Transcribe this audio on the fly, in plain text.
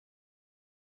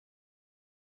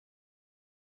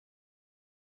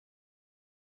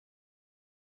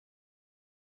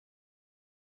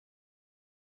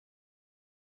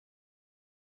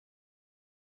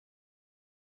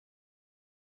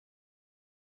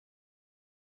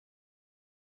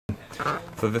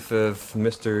So this is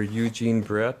Mr. Eugene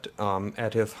Britt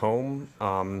at his home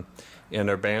in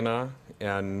Urbana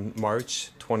in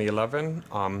March 2011.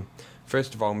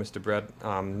 First of all, Mr. Britt,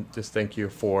 just thank you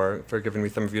for giving me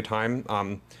some of your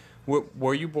time.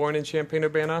 Were you born in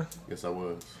Champaign-Urbana? Yes, I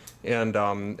was. And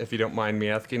if you don't mind me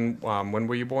asking, when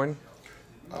were you born?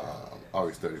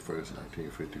 August 31st,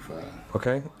 1955.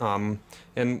 Okay.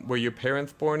 And were your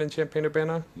parents born in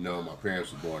Champaign-Urbana? No, my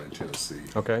parents were born in Tennessee.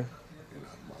 Okay. You know,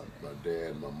 my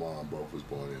dad and my mom both was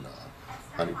born in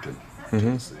Huntington,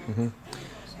 Tennessee. Mm-hmm.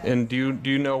 And do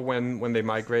you know when they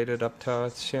migrated up to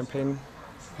Champaign?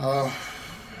 I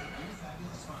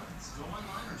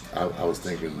was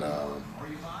thinking it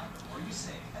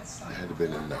had to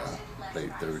been in the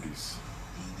late 30s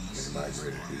when they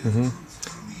migrated here.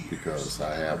 Because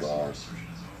I have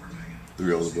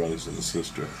 3 older brothers and a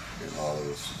sister, and all of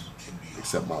us,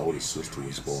 except my oldest sister,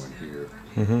 was born here.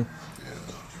 And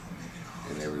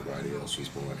everybody else was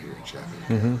born here in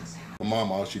Champaign. My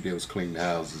mom, all she did was clean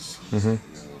houses. You know.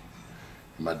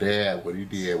 My dad, what he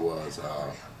did was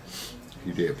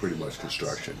he did pretty much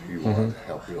construction. He wanted to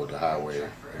help build the highway.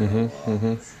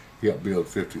 He helped build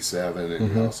 57,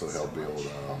 and he also helped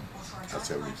build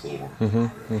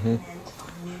I-74.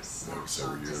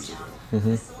 Several years ago.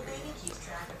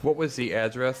 What was the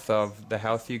address of the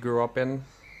house you grew up in?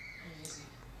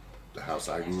 The house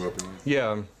I grew up in?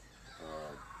 Yeah.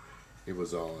 It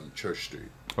was on Church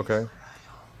Street. Okay. It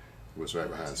was right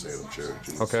behind Salem Church.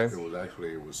 Okay.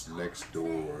 It was next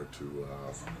door to,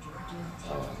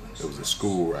 there was a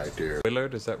school right there.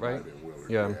 Willard, is that right? Willard,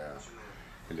 yeah.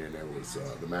 And then there was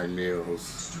the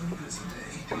McNeils,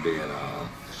 and then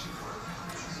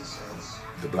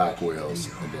the Blackwells,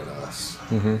 and then us.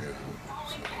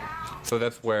 So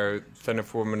that's where Center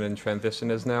for Women in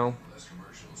Transition is now?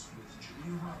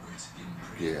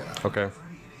 Yeah. Okay.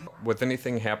 Was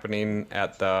anything happening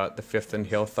at the Fifth and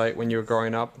Hill site when you were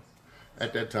growing up?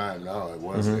 At that time, no, it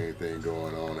wasn't anything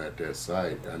going on at that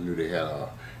site. I knew they had it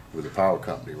was a power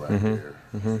company right there,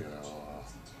 you know.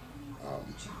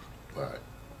 But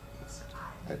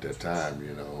at that time,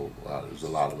 you know, there was a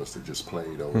lot of us that just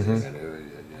played over in that area.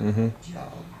 You know?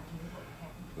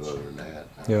 Other than that,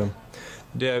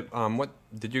 What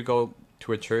did you go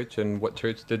to a church, and what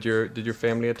church did your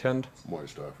family attend? Morning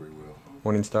Star Free Will.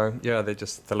 Morning Star. Yeah, they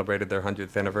just celebrated their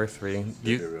 100th anniversary.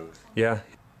 Did they really? Yeah.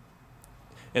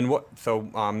 And what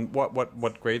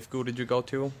grade school did you go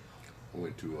to? I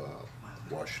went to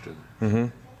Washington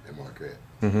and Marquette.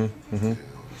 Yeah.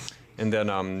 And then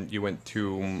you went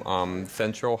to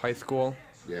Central High School?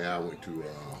 Yeah, I went to.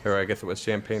 Or I guess it was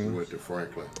Champaign. We went to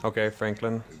Franklin. Okay,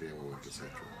 Franklin. And then we went to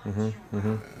Central.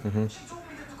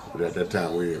 But at that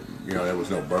time, there was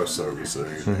no bus service or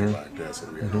anything like that,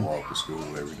 so we had to walk to school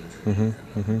every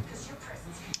day.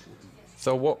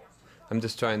 So I'm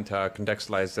just trying to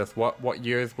contextualize this. What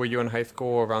years were you in high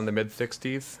school? Around the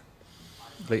mid-60s?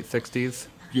 Late 60s?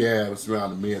 Yeah, it was around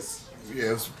the mid.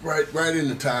 Yeah, it was right in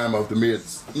the time of the mid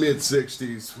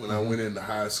 60s when I went into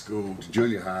high school, to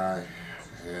junior high,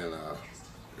 and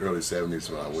early 70s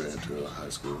when I went into high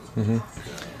school.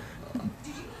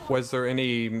 Was there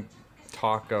any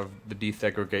talk of the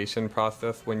desegregation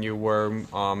process when you were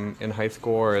in high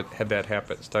school, or had that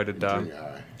started junior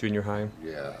high? Junior high.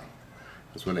 Yeah,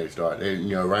 that's when they started.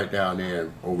 Right down there,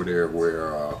 over there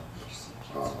where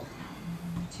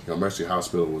Mercy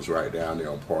Hospital was right down there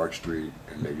on Park Street,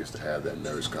 and they used to have that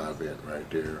nurse convent right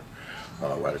there,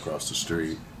 right across the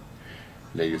street.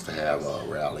 And they used to have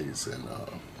rallies and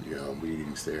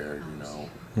meetings there,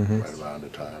 right around the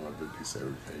time of the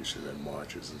desegregation and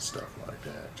marches and stuff like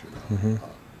that,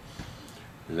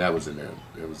 and that was in there.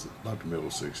 It was about the middle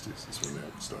 '60s. That's when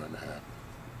that was starting to happen.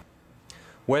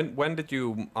 When did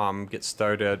you get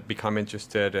started, become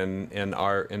interested in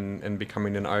art and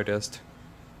becoming an artist?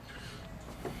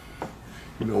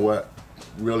 You know what?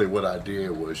 Really, what I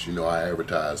did was, I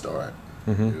advertised art.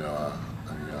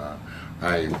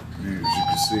 As you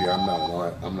can see, I'm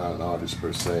not an artist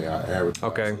per se. I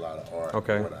advertised a lot of art.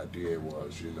 Okay. What I did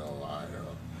was, I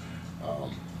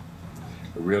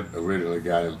originally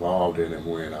got involved in it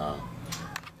when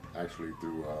actually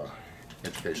through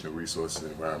educational resources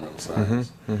and environmental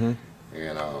science,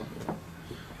 and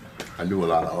I knew a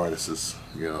lot of artists,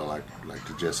 like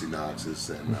the Jesse Knoxes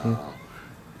and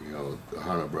the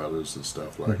Hunter brothers and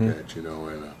stuff like that,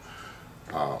 and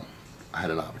I had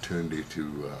an opportunity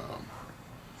to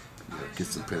get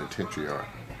some penitentiary art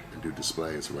and do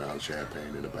displays around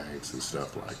Champaign and the banks and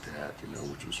stuff like that,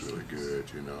 which was really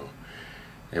good,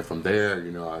 And from there,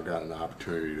 I got an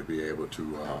opportunity to be able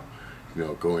to,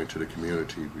 go into the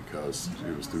community because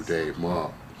it was through Dave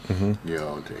Monk. He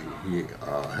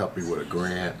helped me with a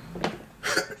grant,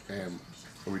 And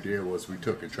what we did was we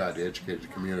took and tried to educate the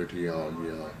community on,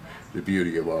 you know, the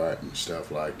beauty of art and stuff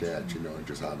like that, you know, and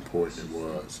just how important it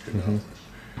was, you know.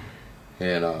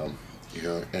 And, you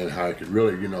know, and how I could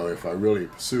really, you know, if I really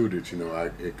pursued it, you know,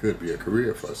 it could be a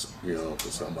career for, you know, for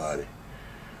somebody.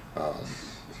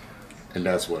 And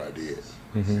that's what I did.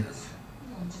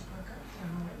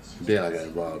 Then I got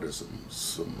involved in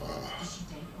some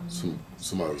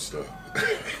other stuff.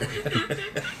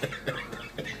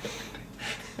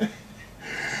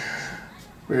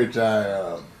 Which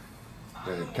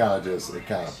it kind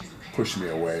of pushed me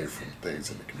away from things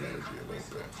in the community a little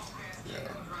bit.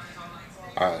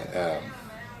 Yeah.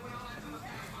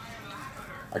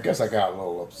 I guess I got a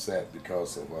little upset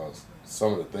because of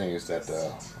some of the things that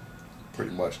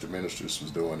pretty much the ministers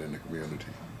was doing in the community.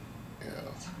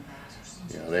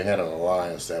 You know, they had an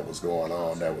alliance that was going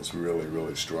on that was really,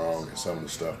 really strong, and some of the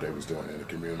stuff they was doing in the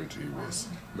community was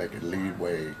making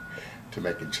leadway to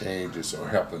making changes or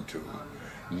helping to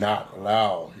not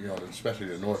allow, you know, especially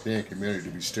the North End community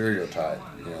to be stereotyped,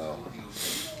 you know,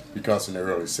 because in the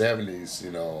early 70s,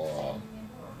 you know,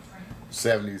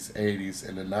 70s, 80s,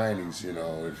 and the 90s, you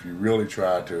know, if you really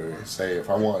tried to say, if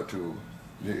I wanted to,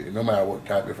 no matter what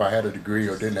type, if I had a degree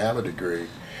or didn't have a degree,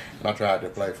 and I tried to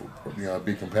apply for, you know,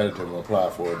 be competitive and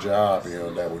apply for a job, you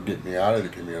know, that would get me out of the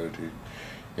community.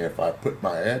 And if I put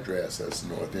my address as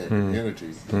North End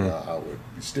community, you know, I would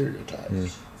be stereotyped. You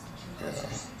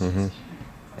know.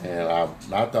 And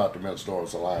I thought the Ministerial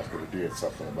Alliance could have did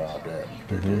something about that.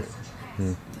 They did. Yeah.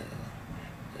 And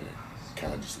it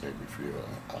kind of just made me feel,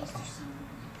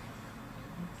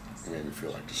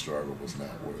 like the struggle was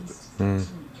not worth it.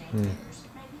 Yeah.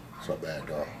 So I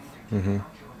backed off.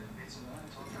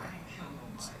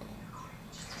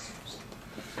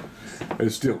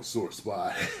 It's still a sore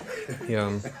spot.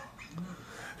 Yeah.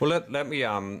 Well, let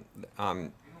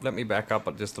me back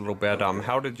up just a little bit.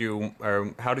 How did you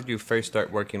first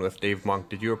start working with Dave Monk?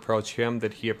 Did you approach him?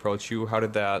 Did he approach you? How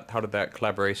did that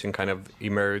collaboration kind of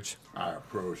emerge? I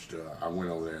went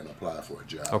over there and applied for a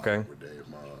job with Dave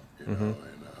Monk. You know, and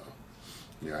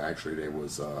you know, actually, they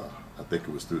was I think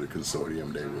it was through the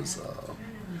consortium. They was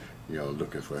you know,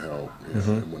 looking for help. You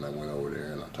know, and when I went over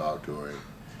there and I talked to him,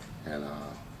 and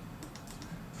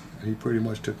he pretty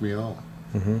much took me on.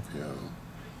 You know.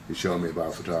 He showed me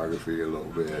about photography a little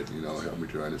bit, you know, helped me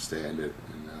to understand it,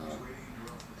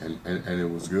 and it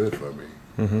was good for me.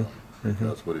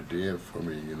 That's what it did for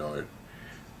me. You know, it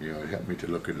helped me to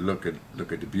look at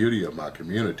the beauty of my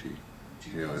community,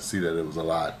 you know, and see that there was a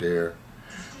lot there,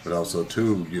 but also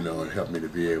too, you know, it helped me to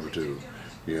be able to,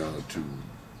 you know, to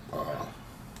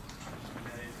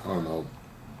I don't know,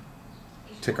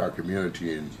 take our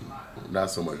community and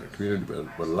not so much the community,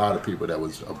 but a lot of people that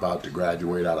was about to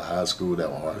graduate out of high school that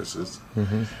were artists,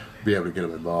 be able to get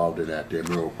them involved in that their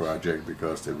mural project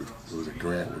because there was a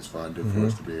grant was funded for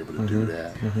us to be able to do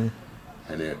that,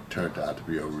 and it turned out to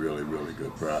be a really, really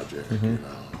good project, you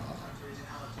know.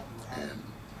 And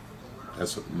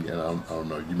that's, you know, I don't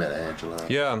know. You met Angela?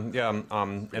 Yeah.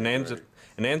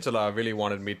 And Angela really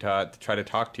wanted me to try to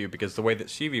talk to you because the way that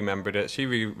she remembered it, she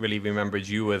really remembered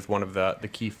you as one of the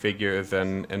key figures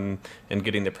in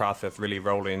getting the process really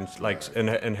rolling. Like,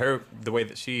 in her, the way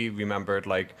that she remembered,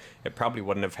 like, it probably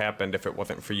wouldn't have happened if it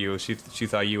wasn't for you. She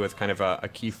saw you as kind of a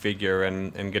key figure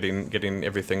in getting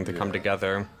everything to come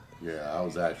together. Yeah, I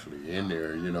was actually in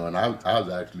there, you know, and I was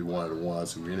actually one of the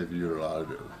ones who interviewed a lot of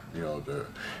the, you know,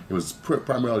 it was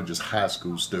primarily just high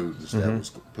school students that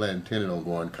was intending on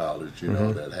going to college, you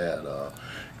know, that had,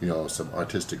 you know, some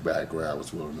artistic background,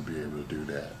 was willing to be able to do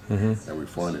that. And we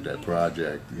funded that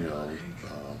project, you know,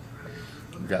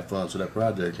 we got funds for that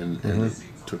project, and it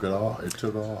took it off. It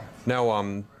took off.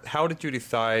 Now, how did you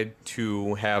decide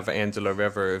to have Angela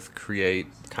Rivers create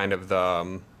kind of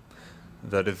the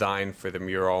design for the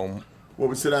mural? Well,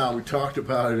 we sat down, we talked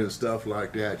about it and stuff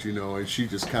like that, you know, and she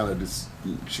just kind of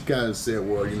said,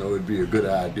 well, you know, it'd be a good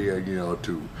idea, you know,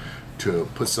 to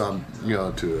put some, you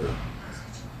know,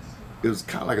 it was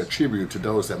kind of like a tribute to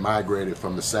those that migrated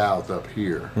from the South up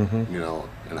here, you know,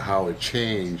 and how it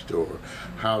changed, or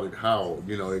how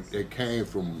you know, it came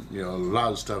from, you know, a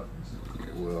lot of stuff,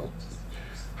 well,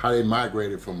 how they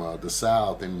migrated from the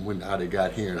South, and how they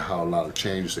got here, and how a lot of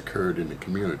changes occurred in the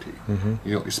community.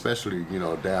 You know, especially, you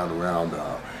know, down around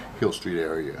Hill Street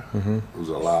area. There was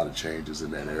a lot of changes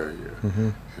in that area.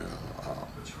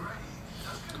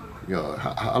 You know,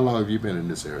 how long have you been in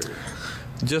this area?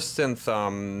 Just since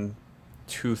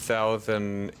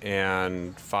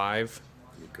 2005.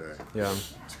 Okay. Yeah.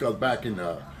 It's because back in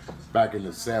the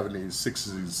 70s,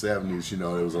 60s, and 70s, you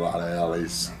know, there was a lot of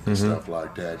alleys and stuff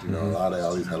like that. You know, a lot of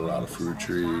alleys had a lot of fruit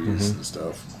trees and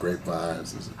stuff,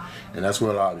 grapevines, and that's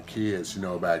where a lot of kids, you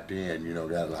know, back then, you know,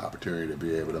 got an opportunity to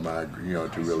be able to migrate, you know,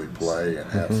 to really play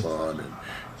and have fun and,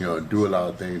 you know, do a lot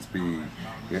of things, be, you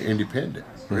know, independent,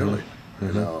 really,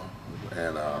 you know,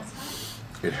 and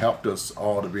it helped us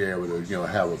all to be able to, you know,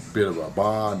 have a bit of a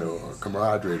bond or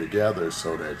camaraderie together,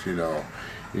 so that, you know,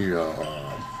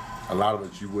 a lot of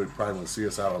us, you would probably wouldn't see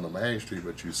us out on the main street,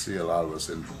 but you see a lot of us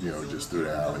in, you know, just through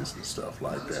the alleys and stuff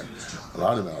like that. A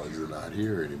lot of the alleys are not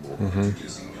here anymore. You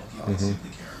know?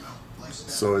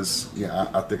 So it's, yeah,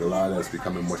 I think a lot of that's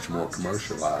becoming much more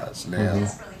commercialized now.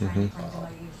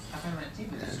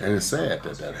 And it's sad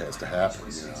that that has to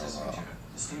happen, you know.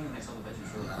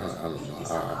 I don't know.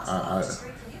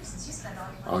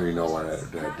 I don't even know why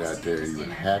that there even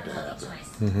had to happen.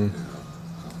 You know?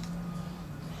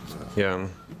 Yeah.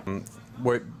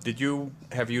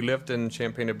 Have you lived in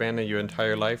Champaign-Urbana your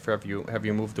entire life, or have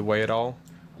you moved away at all?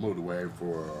 I moved away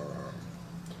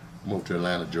moved to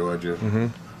Atlanta, Georgia,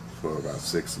 for about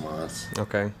 6 months.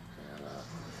 Okay. And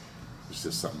it's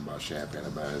just something about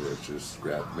Champaign-Urbana that just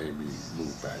made me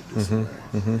move back this way.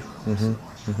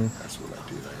 So that's what I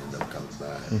did. I ended up coming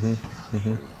back. You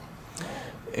know.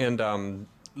 And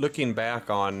looking back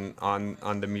on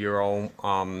the mural,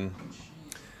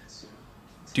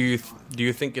 do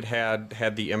you think it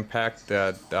had the impact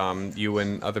that you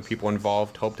and other people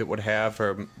involved hoped it would have,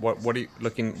 or what do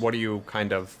you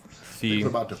kind of see? For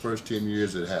about the first 10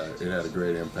 years, it had a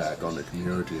great impact on the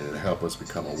community, and it helped us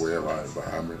become aware of our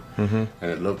environment.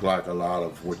 And it looked like a lot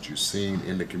of what you've seen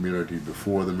in the community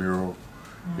before the mural.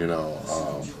 You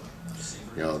know,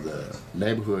 the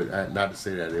neighborhood. Not to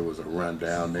say that it was a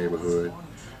rundown neighborhood,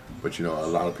 but you know, a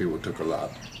lot of people took a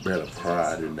lot better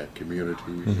pride in that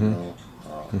community. You know.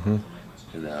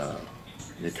 And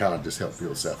it kind of just helped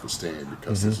build self-esteem,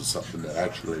 because this is something that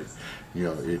actually, you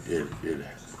know, it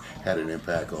had an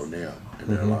impact on them in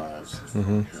their lives. You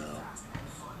know,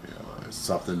 it's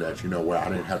something that, you know, where I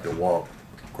didn't have to walk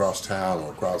across town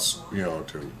or across, you know,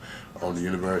 on the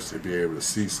university to be able to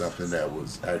see something that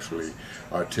was actually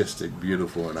artistic,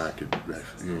 beautiful, and I could,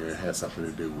 you know, it had something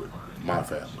to do with my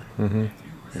family. You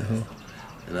know,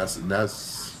 and that's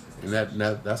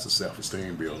a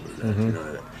self-esteem builder. That, you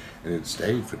know, and it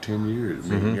stayed for 10 years.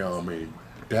 I mean, you know,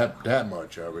 that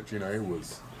much of it. You know, it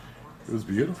was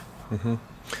beautiful. You know?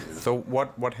 So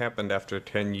what happened after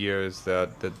 10 years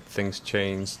that things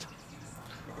changed?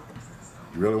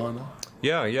 You really want to know?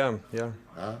 Yeah.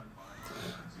 Huh?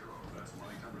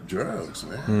 Drugs,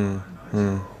 man.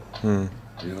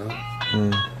 You know,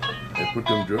 they put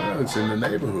them drugs in the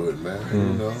neighborhood, man.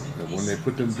 You know, and when they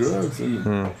put them drugs in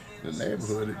the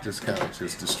neighborhood, it just kind of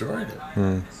just destroyed it. You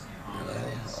know,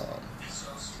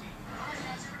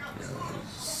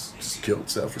 just killed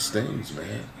self-esteems,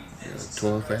 man. You know,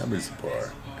 torn families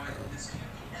apart.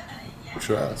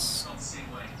 Trust.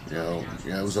 You know,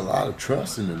 there was a lot of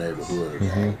trust in the neighborhood a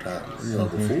long time. You know,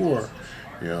 before,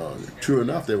 you know, true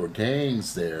enough, there were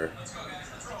gangs there,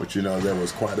 but you know, there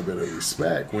was quite a bit of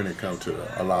respect when it comes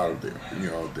to a lot of the, you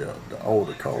know, the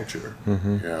older culture.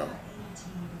 You know.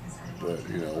 But,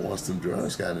 you know, once them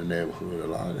drugs got in the neighborhood, a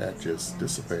lot of that just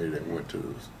dissipated and went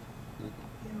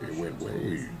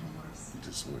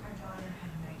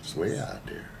way out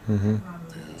there.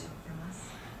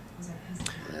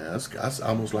 Yeah, that's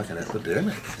almost like an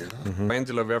epidemic, you know.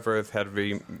 Angela Rivers had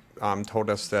told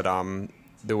us that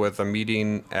there was a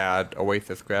meeting at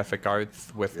Oasis Graphic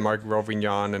Arts with Mark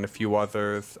Rovignon and a few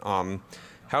others.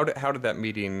 How did that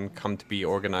meeting come to be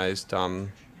organized?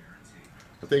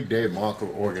 I think Dave Monk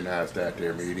organized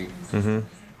their meeting. You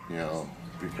know,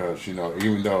 because, you know,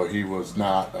 even though he was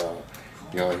not,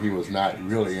 you know, he was not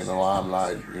really in the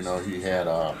limelight, you know, he had,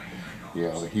 you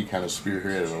know, he kind of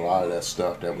spearheaded a lot of that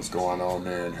stuff that was going on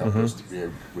there and helped us to be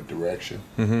with direction.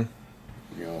 You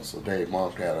know, so Dave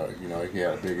Monk had a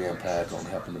big impact on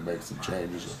helping to make some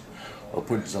changes or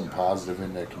putting something positive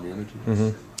in that community.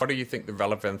 What do you think the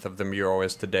relevance of the mural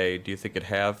is today? Do you think it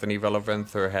has any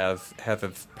relevance, or has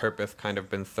its purpose kind of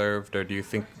been served, or do you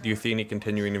see any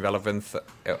continuing relevance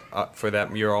for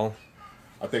that mural?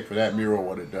 I think for that mural,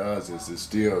 what it does is it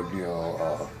still, you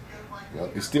know,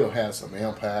 it still has some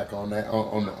impact on that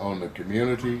on the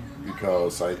community,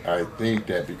 because I think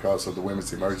that because of the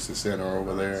Women's Emergency Center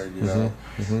over there, you know,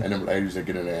 and them ladies that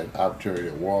get in that opportunity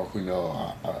to walk, you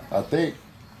know, I think,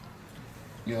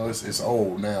 you know, it's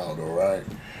old now though, right?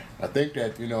 I think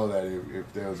that, you know, that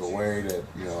if there's a way that,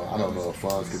 you know, I don't know if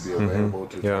funds could be available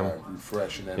to try and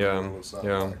refresh that or something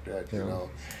like that, you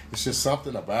know. It's just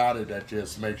something about it that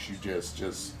just makes you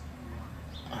just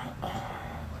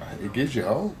it gives you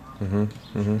hope. You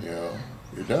know,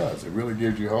 it does. It really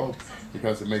gives you hope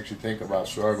because it makes you think about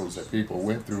struggles that people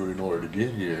went through in order to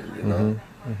get here. You know,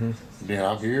 then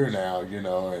I'm here now. You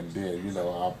know, and then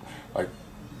I'm like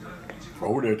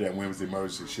over there at that women's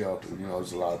emergency shelter. You know,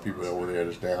 there's a lot of people over there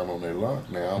that's down on their luck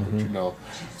now. But you know,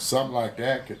 something like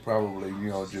that could probably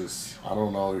just I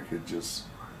don't know. It could just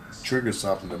trigger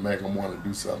something to make them want to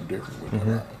do something different with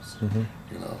their lives.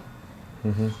 You know.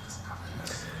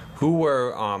 Who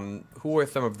were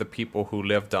some of the people who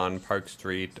lived on Park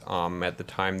Street at the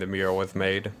time the mural was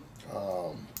made?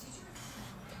 Or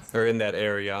in that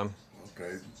area?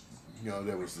 Okay, you know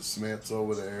there was the Smiths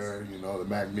over there. You know the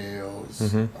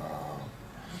McNeils. You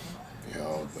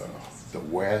know the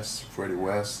West, Freddie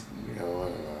West. You know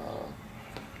and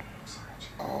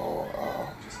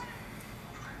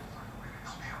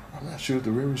I'm not sure if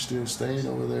the river's still staying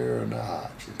over there or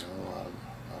not. You know.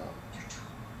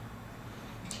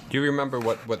 Do you remember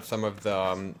what some of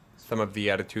the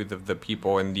attitudes of the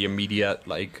people in the immediate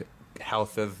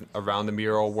houses around the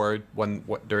mural were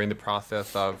during the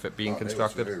process of it being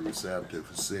constructed? They were very receptive.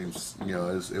 It seems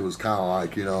it was kind of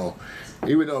like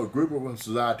even though a group of us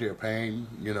was out there painting,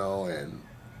 and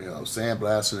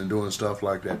sandblasting and doing stuff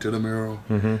like that to the mural,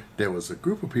 there was a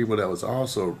group of people that was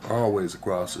also always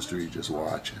across the street just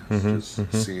watching, just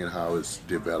seeing how it's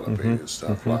developing and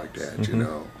stuff like that,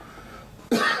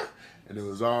 And it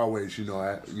was always,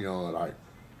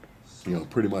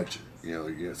 pretty much,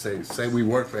 say we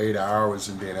worked for 8 hours,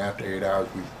 and then after 8 hours,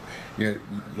 a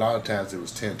lot of times it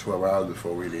was 10, 12 hours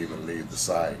before we'd even leave the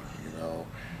site,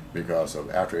 because of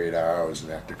after 8 hours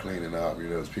and after cleaning up,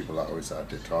 there's people always out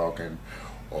there talking,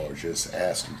 or just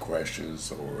asking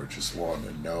questions, or just wanting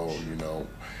to know,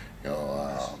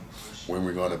 when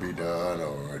we're going to be done,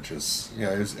 or just,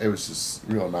 it was just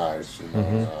real nice,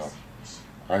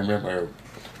 I remember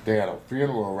they had a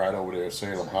funeral right over there at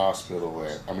Salem Hospital,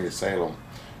 Salem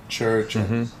Church,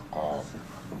 and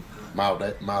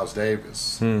Miles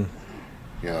Davis.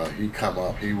 He come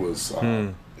up. He was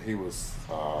doing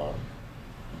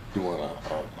a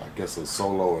a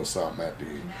solo or something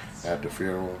at the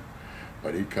funeral.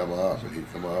 But he come up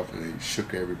and he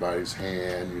shook everybody's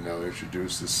hand,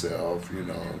 introduced himself,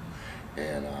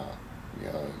 and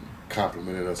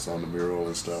complimented us on the mural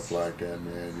and stuff like that,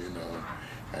 man,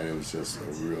 And it was just a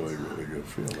really, really good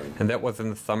feeling. And that was in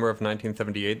the summer of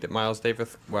 1978 that Miles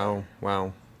Davis. Wow!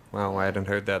 I hadn't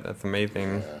heard that. That's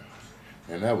amazing. Yeah.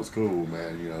 And that was cool,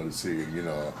 man. To see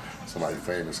somebody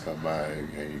famous come by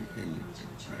and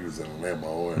he was in a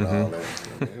limo and all that.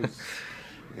 And it was,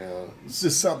 it's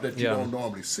just something that you don't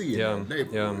normally see in the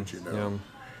neighborhood,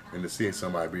 And to see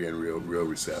somebody being real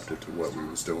receptive to what we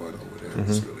was doing over there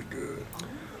was really good.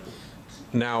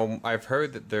 Now, I've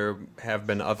heard that there have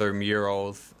been other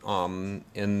murals in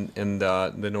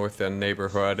the North End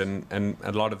neighborhood, and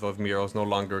a lot of those murals no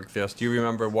longer exist. Do you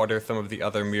remember what are some of the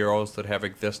other murals that have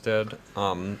existed?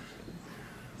 Well,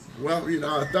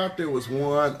 I thought there was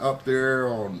one up there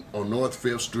on North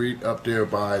 5th Street, up there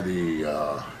by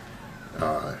the,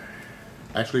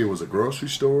 actually it was a grocery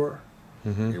store.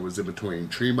 It was in between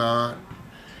Tremont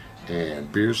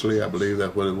and Beardsley, I believe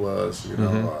that's what it was,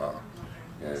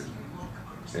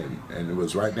 and it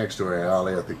was right next to our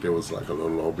alley. I think there was like a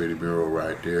little old bitty mural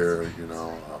right there,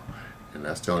 and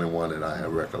that's the only one that I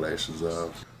have recollections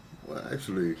of. Well,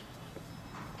 actually,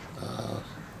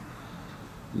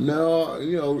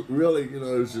 no, really, it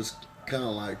was just kind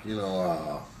of like,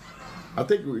 I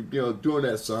think during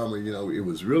that summer, it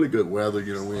was really good weather. We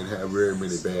didn't have very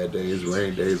many bad days,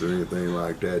 rain days, or anything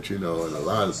like that. And a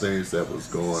lot of things that was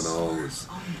going on was,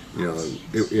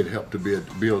 it helped to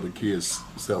build the kids'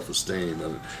 self-esteem.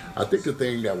 And I think the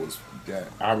thing that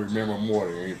I remember more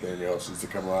than anything else is the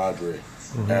camaraderie.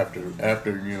 After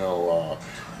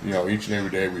each and every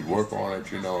day we'd work on it,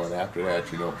 and after that,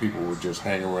 people would just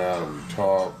hang around and we'd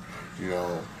talk.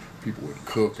 People would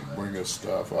cook and bring us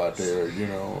stuff out there.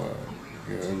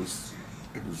 It's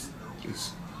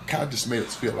kind of just made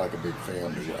us feel like a big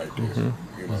family right there.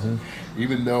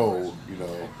 Even though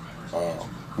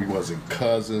we wasn't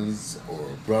cousins or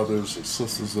brothers or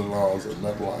sisters-in-laws or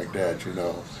nothing like that.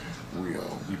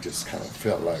 We just kind of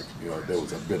felt like there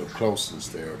was a bit of closeness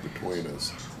there between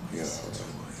us.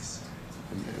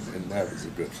 And that was a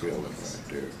good feeling right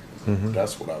there.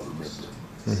 That's what I remember.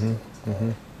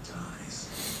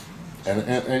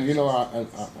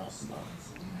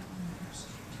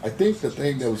 I think the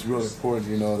thing that was really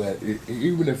important, that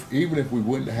even if we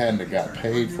wouldn't have got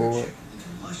paid for it,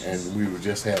 and we would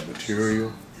just have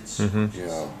material, I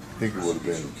think it would have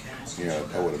been,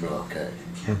 that would have been okay.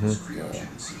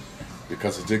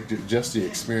 Because just the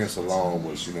experience alone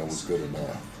was, was good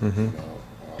enough.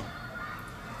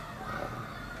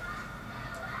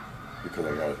 because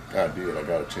I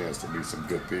got a chance to meet some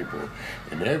good people,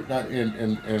 and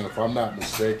if I'm not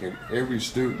mistaken, every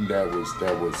student that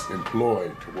was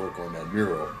employed to work on that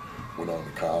mural went on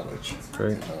to college.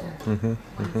 Great.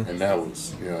 And that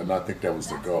was, and I think that was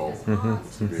the goal,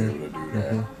 was to be able to do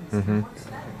that.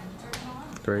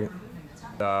 Great.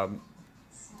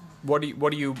 What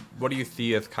do you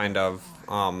see as kind of,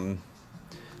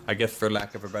 I guess for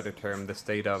lack of a better term, the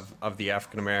state of the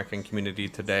African American community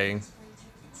today?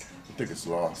 I think it's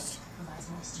lost.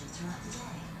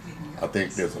 I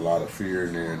think there's a lot of fear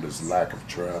in there, and there's lack of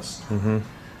trust. And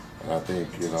I think,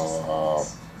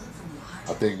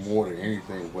 I think more than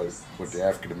anything, what the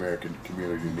African American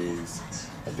community needs,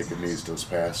 I think it needs those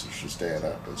pastors to stand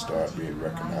up and start being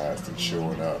recognized and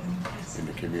showing up in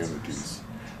the communities.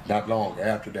 Not long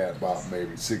after that, about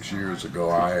maybe 6 years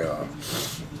ago, I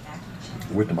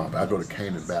go to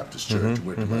Canaan Baptist Church.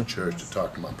 Went to my church to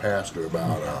talk to my pastor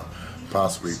about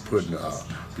possibly putting,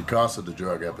 because of the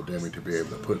drug epidemic, to be able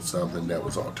to put something that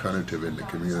was alternative in the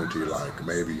community, like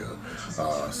maybe a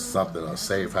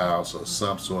safe house or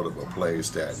some sort of a place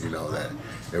that, that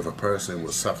if a person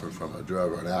was suffering from a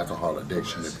drug or an alcohol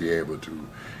addiction, to be able to,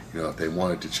 if they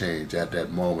wanted to change at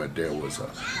that moment, there was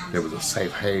a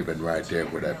safe haven right there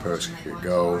where that person could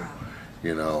go.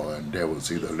 And there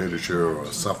was either literature or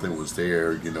something was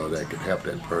there, that could help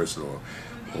that person or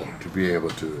to be able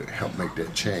to help make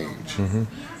that change.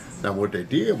 Now, what they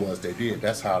did was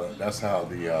that's how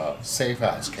the safe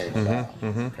house came about.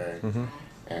 Okay,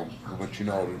 but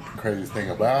the crazy thing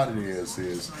about it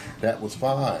is that was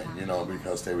fine,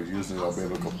 because they were using our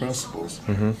biblical principles,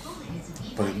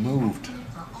 but it moved.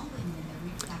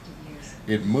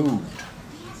 It moved.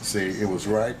 See, it was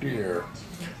right there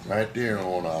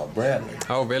on Bradley.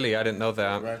 Oh, really? I didn't know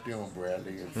that. Right there on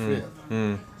Bradley and Fifth,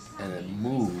 and it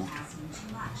moved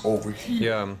over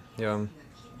here. Yeah.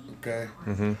 Okay.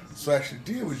 So actually,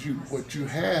 did was what you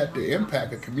had to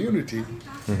impact a community,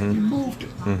 you moved it.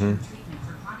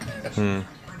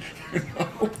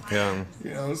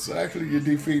 So actually, you're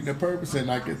defeating the purpose.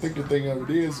 And I think the thing of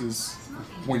it is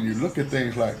when you look at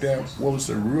things like that, what was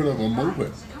the root of a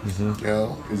movement?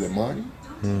 Is it money?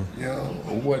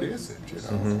 Or what is it?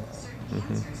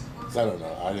 So I don't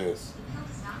know.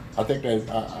 I think that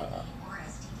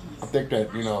that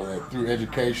through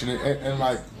education and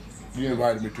like you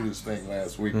invited me to this thing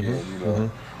last weekend,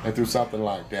 and through something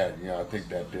like that, I think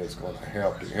that that's going to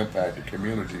help to impact the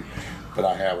community. But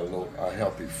I have a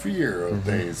healthy fear of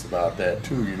things about that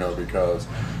too, because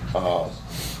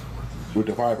with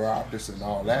the fiber optics and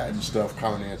all that and stuff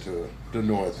coming into the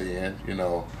north end,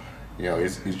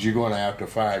 is you going to after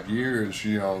 5 years,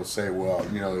 say, well,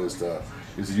 is the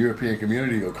European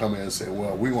community will come in and say,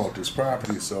 well, we want this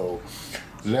property, so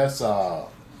let's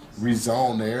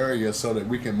rezone the area so that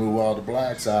we can move all the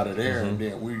blacks out of there, and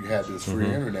then we have this free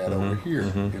internet over here.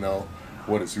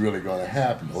 What is really going to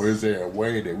happen, or is there a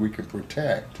way that we can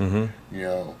protect,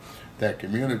 that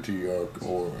community, or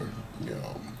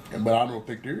but I don't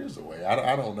think there is a way.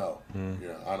 I don't know.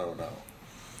 I don't know.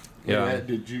 Yeah.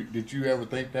 Did you ever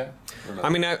think that? Or no? I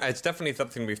mean, it's definitely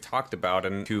something we've talked about,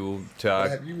 and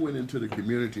have you went into the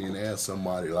community and asked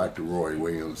somebody like the Roy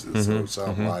Williamses or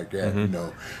something like that?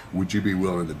 Would you be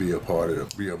willing to be a part of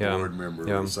be a board member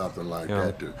or something like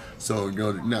that? So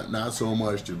not so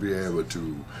much to be able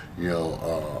to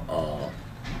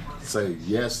say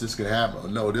yes, this can happen, or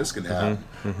no, this can happen,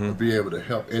 but be able to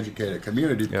help educate a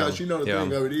community, because the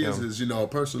thing of it is a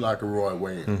person like a Roy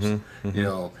Williams,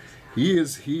 he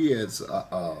is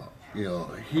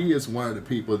one of the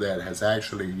people that has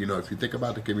actually, if you think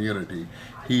about the community,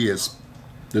 he is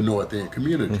the North End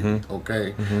community,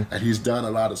 okay? And he's done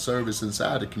a lot of service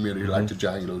inside the community, like the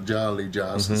John Lee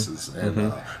Johnsons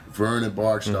and Vernon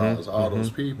Barkstalls, all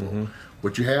those people.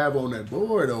 What you have on that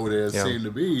board over there seem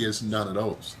to be is none of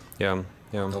those.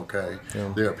 Okay?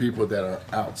 There are people that are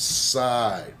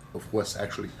outside of what's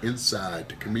actually inside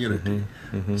the community.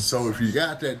 So if you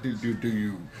got that, do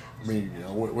you, I mean,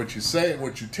 what you say,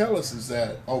 what you tell us is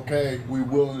that, okay, we're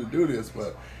willing to do this,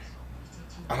 but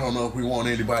I don't know if we want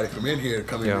anybody from in here to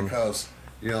come in, because,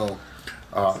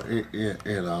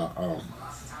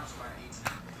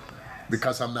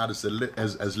 because I'm not as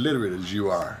literate as you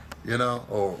are,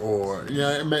 or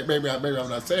maybe I'm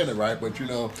not saying it right, but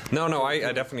No, I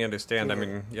definitely understand.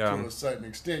 To a certain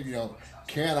extent,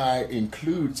 can I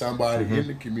include somebody in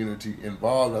the community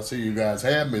involved? I see you guys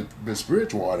have Miss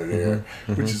Bridgewater there,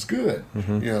 which is good,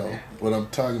 but I'm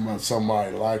talking about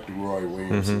somebody like the Roy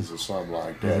Williamses or something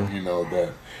like that,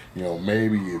 that,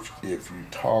 maybe if you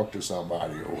talk to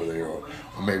somebody over there, or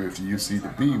maybe if the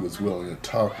UCB was willing to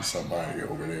talk to somebody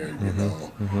over there,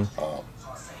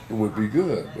 it would be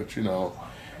good. But